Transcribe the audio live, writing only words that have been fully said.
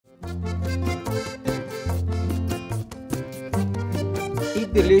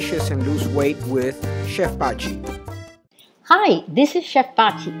Eat delicious and lose weight with Chef Pachi. Hi, this is Chef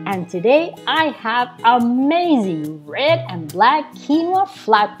Pachi, and today I have amazing red and black quinoa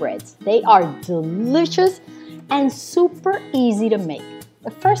flatbreads. They are delicious and super easy to make.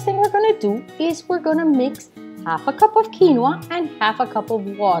 The first thing we're going to do is we're going to mix half a cup of quinoa and half a cup of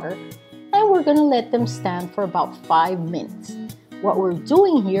water, and we're going to let them stand for about 5 minutes. What we're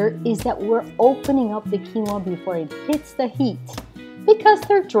doing here is that we're opening up the quinoa before it hits the heat because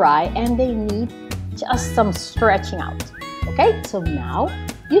they're dry and they need just some stretching out. Okay, so now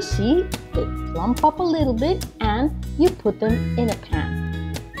you see they plump up a little bit and you put them in a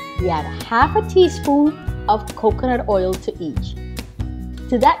pan. We add half a teaspoon of coconut oil to each.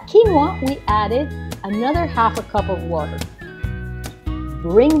 To that quinoa, we added another half a cup of water.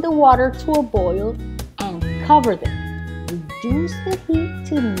 Bring the water to a boil and cover them. Reduce the heat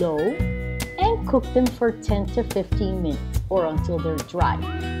to low and cook them for 10 to 15 minutes or until they're dry.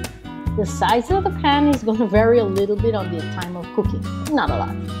 The size of the pan is going to vary a little bit on the time of cooking, not a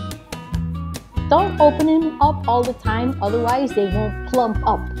lot. Don't open them up all the time, otherwise they won't plump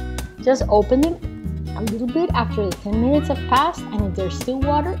up. Just open them a little bit after the 10 minutes have passed, and if there's still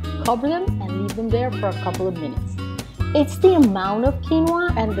water, cover them and leave them there for a couple of minutes. It's the amount of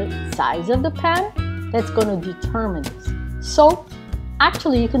quinoa and the size of the pan that's going to determine this. So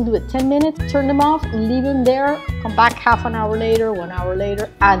actually, you can do it 10 minutes, turn them off, leave them there, come back half an hour later, 1 hour later,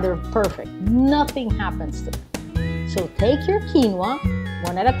 and they're perfect. Nothing happens to them. So take your quinoa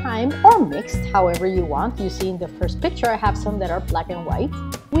one at a time or mixed, however you want. You see in the first picture, I have some that are black and white.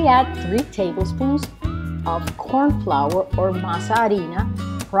 We add 3 tablespoons of corn flour or masa harina.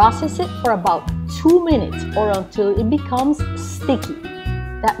 Process it for about 2 minutes or until it becomes sticky.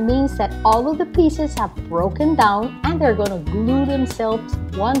 That means that all of the pieces have broken down and they're going to glue themselves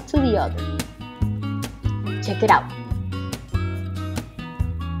one to the other. Check it out.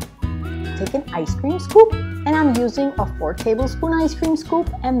 Take an ice cream scoop, and I'm using a 4 tablespoon ice cream scoop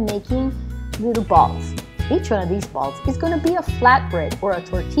and making little balls. Each one of these balls is going to be a flatbread or a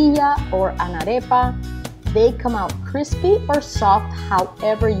tortilla or an arepa. They come out crispy or soft,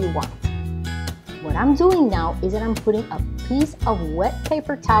 however you want. What I'm doing now is that I'm putting a piece of wet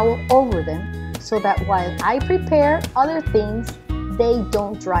paper towel over them so that while I prepare other things, they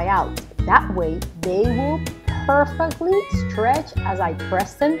don't dry out. That way, they will perfectly stretch as I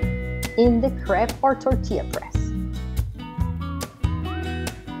press them in the crepe or tortilla press.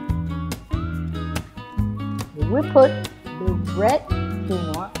 We put the red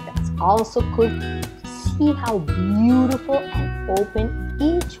quinoa that's also cooked. See how beautiful and open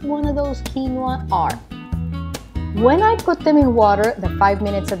each one of those quinoa are. When I put them in water the 5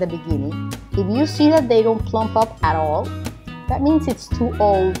 minutes at the beginning, if you see that they don't plump up at all, that means it's too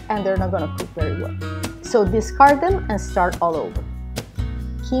old and they're not going to cook very well. So discard them and start all over.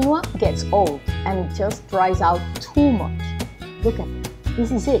 Quinoa gets old and it just dries out too much. Look at it.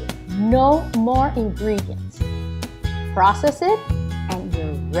 This is it. No more ingredients. Process it and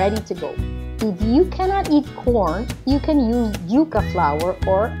you're ready to go. If you cannot eat corn, you can use yuca flour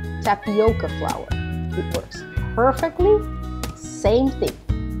or tapioca flour. It works perfectly. Same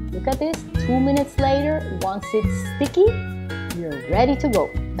thing. Look at this. 2 minutes later, once it's sticky, you're ready to go.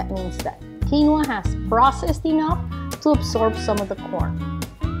 That means that quinoa has processed enough to absorb some of the corn.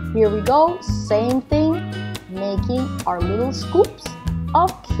 Here we go. Same thing. Making our little scoops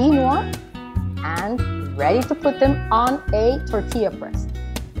of quinoa and ready to put them on a tortilla press.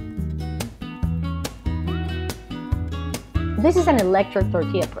 This is an electric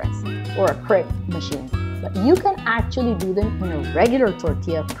tortilla press or a crepe machine, but you can actually do them in a regular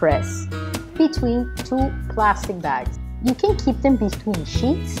tortilla press between 2 plastic bags. You can keep them between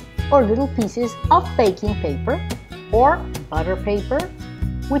sheets or little pieces of baking paper or butter paper,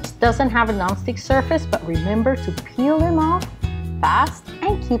 which doesn't have a non-stick surface, but remember to peel them off fast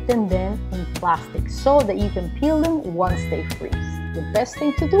and keep them then in plastic so that you can peel them once they freeze. The best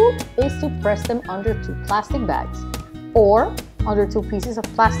thing to do is to press them under 2 plastic bags or under 2 pieces of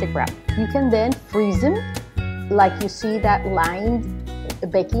plastic wrap. You can then freeze them like you see that lined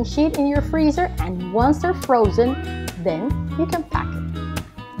baking sheet in your freezer, and once they're frozen, then you can pack it.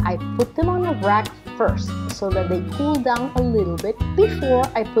 I put them on a rack first so that they cool down a little bit before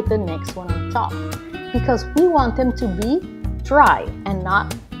I put the next one on top, because we want them to be dry and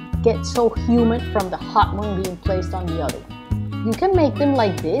not get so humid from the hot one being placed on the other one. You can make them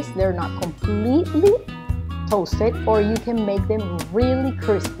like this. They're not completely toasted, or you can make them really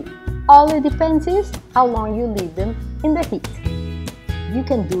crispy. All it depends is how long you leave them in the heat. You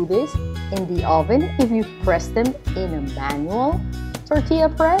can do this in the oven if you press them in a manual tortilla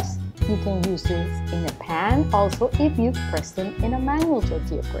press, You can use this in a pan also if you press them in a manual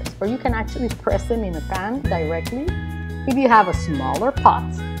tortilla press, or you can actually press them in a pan directly if you have a smaller pot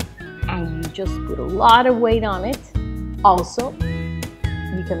and you just put a lot of weight on it. Also,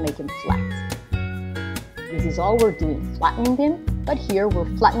 you can make them flat. This is all we're doing, flattening them, but here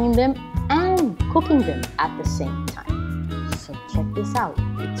we're flattening them and cooking them at the same time. So check this out,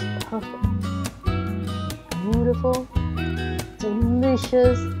 it's perfect. Beautiful,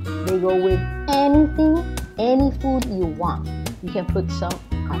 delicious. They go with anything, any food you want. You can put some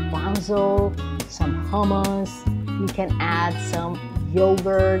garbanzo, some hummus, you can add some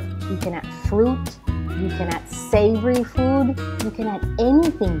yogurt, you can add fruit, you can add savory food, you can add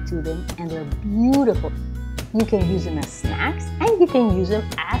anything to them, and they're beautiful. You can use them as snacks, and you can use them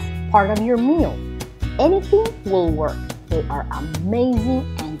as part of your meal. Anything will work. They are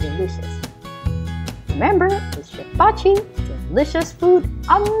amazing and delicious. Remember, it's Chef Pachi, delicious food,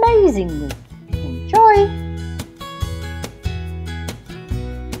 amazing mood.